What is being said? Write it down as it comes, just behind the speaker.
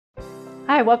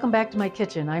Hi, welcome back to my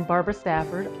kitchen. I'm Barbara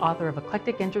Stafford, author of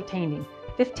Eclectic Entertaining,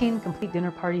 15 complete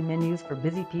dinner party menus for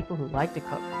busy people who like to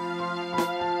cook.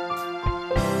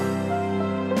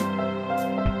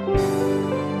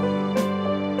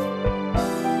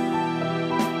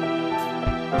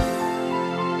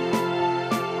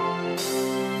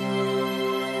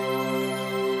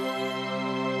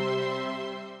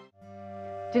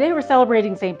 Today we're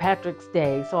celebrating St. Patrick's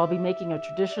Day, so I'll be making a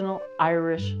traditional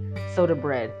Irish soda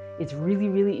bread. It's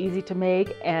really easy to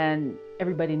make, and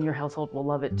everybody in your household will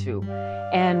love it too.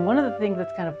 And one of the things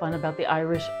that's kind of fun about the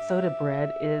Irish soda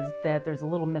bread is that there's a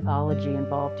little mythology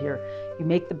involved here. You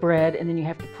make the bread and then you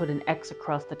have to put an X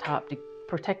across the top to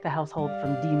protect the household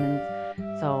from demons.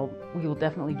 So we will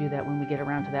definitely do that when we get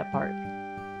around to that part.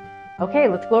 Okay,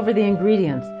 let's go over the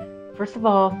ingredients. First of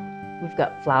all, we've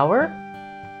got flour,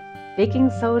 baking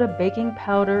soda, baking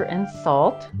powder, and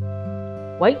salt,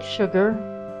 white sugar,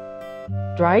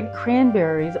 dried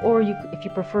cranberries, or if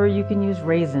you prefer, you can use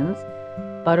raisins,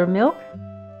 buttermilk,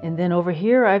 and then over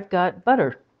here I've got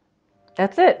butter.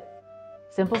 That's it.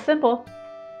 Simple.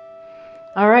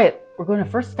 All right, we're going to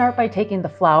first start by taking the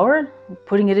flour,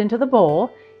 putting it into the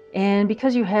bowl, and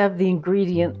because you have the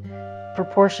ingredient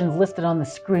proportions listed on the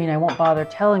screen, I won't bother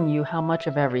telling you how much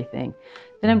of everything.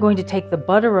 Then I'm going to take the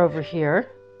butter over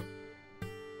here,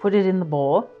 put it in the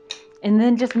bowl, and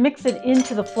then just mix it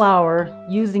into the flour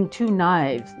using 2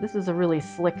 knives. This is a really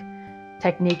slick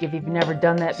technique if you've never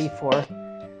done that before.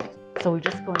 So we're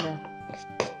just going to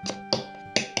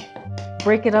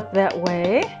break it up that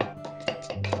way.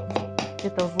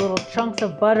 Get those little chunks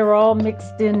of butter all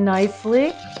mixed in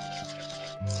nicely.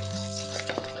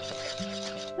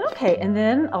 Okay, and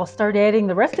then I'll start adding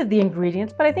the rest of the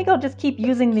ingredients, but I think I'll just keep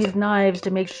using these knives to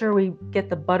make sure we get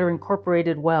the butter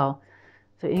incorporated well.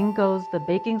 So in goes the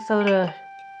baking soda,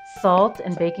 salt,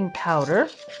 and baking powder.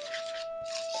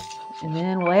 And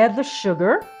then we'll add the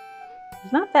sugar.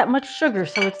 There's not that much sugar,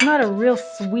 so it's not a real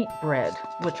sweet bread,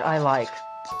 which I like.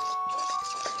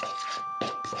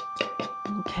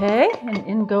 Okay, and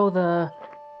in go the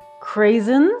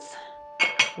craisins.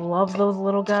 Love those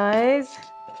little guys.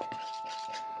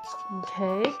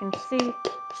 Okay, you can see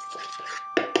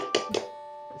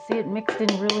it mixed in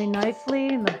really nicely,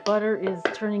 and the butter is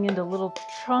turning into little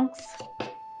chunks.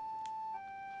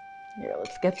 Here,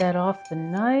 let's get that off the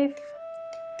knife.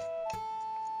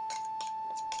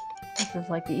 This is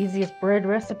like the easiest bread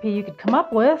recipe you could come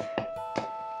up with.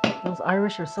 Those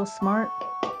Irish are so smart.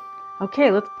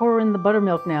 Okay, let's pour in the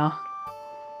buttermilk now.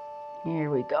 Here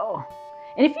we go.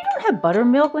 And if you don't have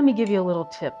buttermilk, let me give you a little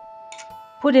tip.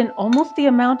 Put in almost the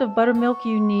amount of buttermilk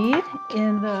you need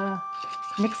in the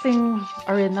mixing,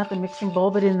 or in not the mixing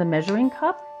bowl, but in the measuring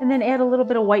cup, and then add a little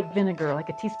bit of white vinegar, like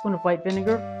a teaspoon of white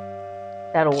vinegar.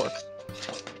 That'll work.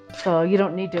 So you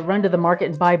don't need to run to the market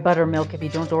and buy buttermilk if you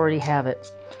don't already have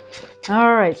it.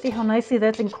 All right, see how nicely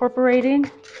that's incorporating?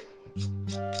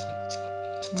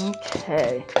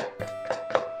 Okay.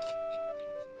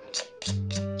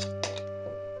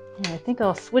 And I think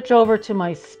I'll switch over to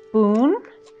my spoon.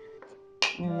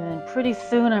 And then pretty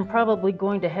soon I'm probably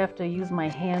going to have to use my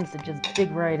hands to just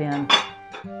dig right in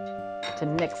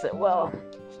to mix it well.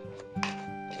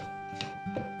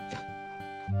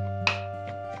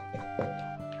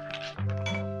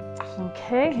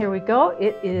 Okay, here we go.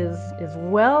 It is as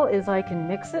well as I can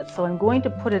mix it, so I'm going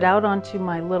to put it out onto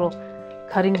my little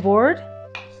cutting board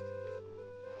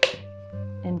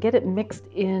and get it mixed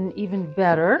in even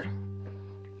better.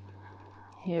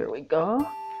 Here we go.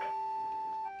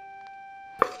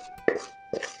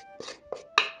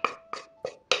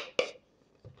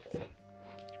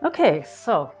 Okay,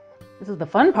 so this is the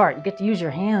fun part. You get to use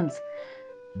your hands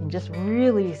and just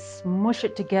really smush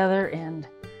it together and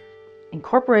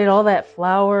incorporate all that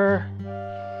flour.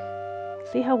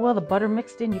 See how well the butter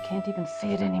mixed in? You can't even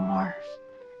see it anymore.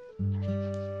 And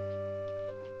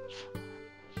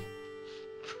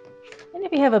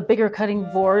if you have a bigger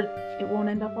cutting board, it won't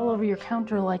end up all over your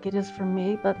counter like it is for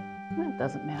me, but it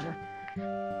doesn't matter.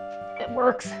 It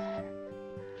works.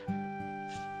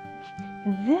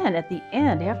 And then at the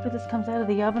end, after this comes out of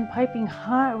the oven piping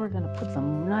hot, we're going to put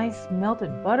some nice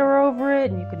melted butter over it,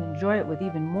 and you can enjoy it with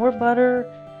even more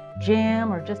butter,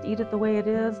 jam, or just eat it the way it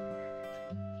is.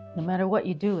 No matter what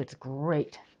you do, it's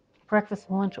great. Breakfast,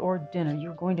 lunch, or dinner,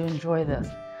 you're going to enjoy this.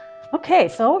 Okay,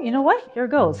 so you know what? Here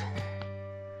it goes.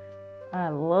 I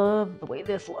love the way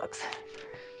this looks.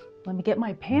 Let me get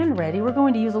my pan ready. We're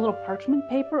going to use a little parchment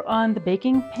paper on the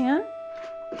baking pan.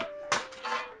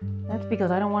 That's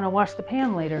because I don't want to wash the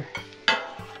pan later.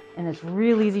 And it's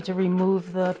real easy to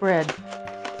remove the bread.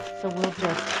 So we'll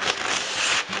just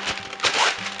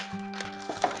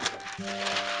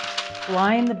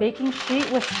line the baking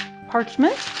sheet with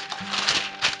parchment.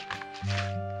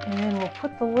 And we'll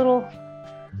put the little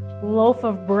loaf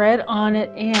of bread on it.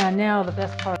 And now the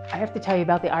best part, I have to tell you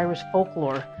about the Irish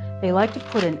folklore. They like to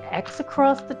put an X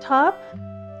across the top,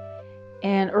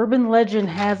 and urban legend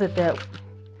has it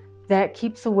that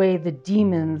keeps away the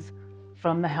demons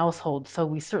from the household, so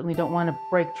we certainly don't want to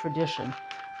break tradition.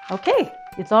 Okay,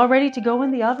 it's all ready to go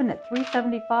in the oven at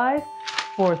 375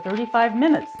 for 35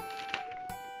 minutes.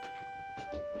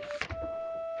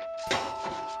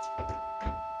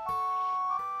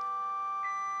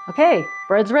 Okay,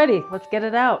 bread's ready. Let's get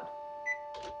it out.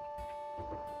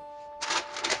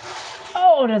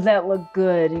 Oh, does that look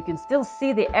good? You can still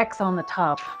see the X on the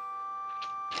top.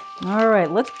 All right,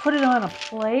 let's put it on a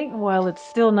plate while it's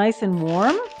still nice and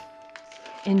warm.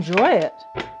 Enjoy it.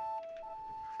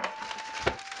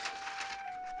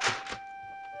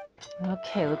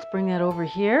 Okay, let's bring that over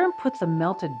here and put some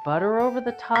melted butter over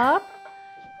the top.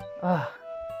 Oh,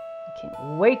 I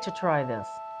can't wait to try this.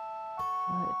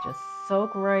 Let it just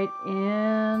soak right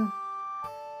in.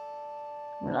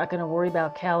 We're not going to worry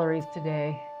about calories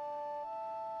today.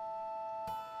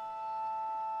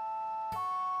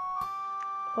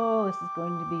 Oh, this is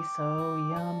going to be so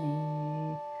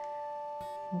yummy.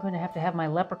 I'm going to have my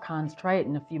leprechauns try it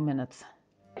in a few minutes.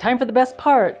 Time for the best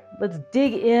part. Let's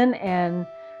dig in and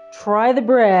try the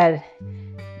bread.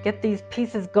 Get these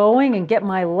pieces going and get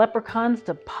my leprechauns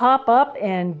to pop up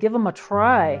and give them a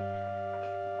try.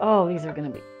 Oh, these are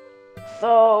going to be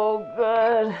so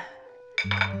good.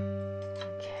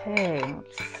 Okay,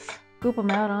 let's scoop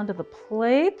them out onto the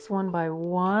plates one by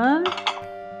one.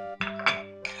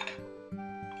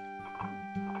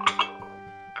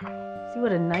 See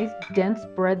what a nice dense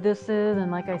bread this is,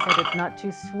 and like I said, it's not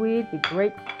too sweet. Be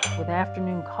great with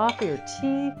afternoon coffee or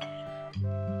tea.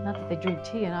 Not that they drink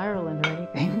tea in Ireland or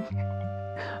anything.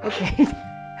 Okay.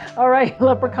 All right,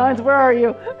 leprechauns, where are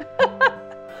you?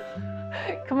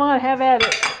 Come on, have at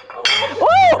it. Woo!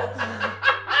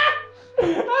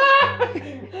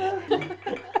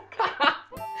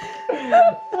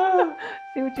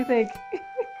 See what you think.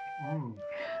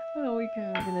 Oh, we're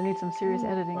gonna need some serious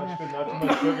editing. That's good, not too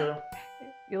much sugar.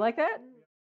 You like that?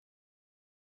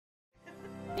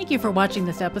 Thank you for watching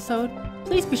this episode.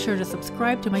 Please be sure to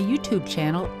subscribe to my YouTube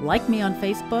channel, like me on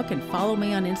Facebook, and follow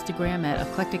me on Instagram at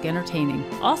Eclectic Entertaining.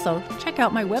 Also, check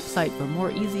out my website for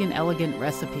more easy and elegant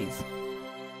recipes.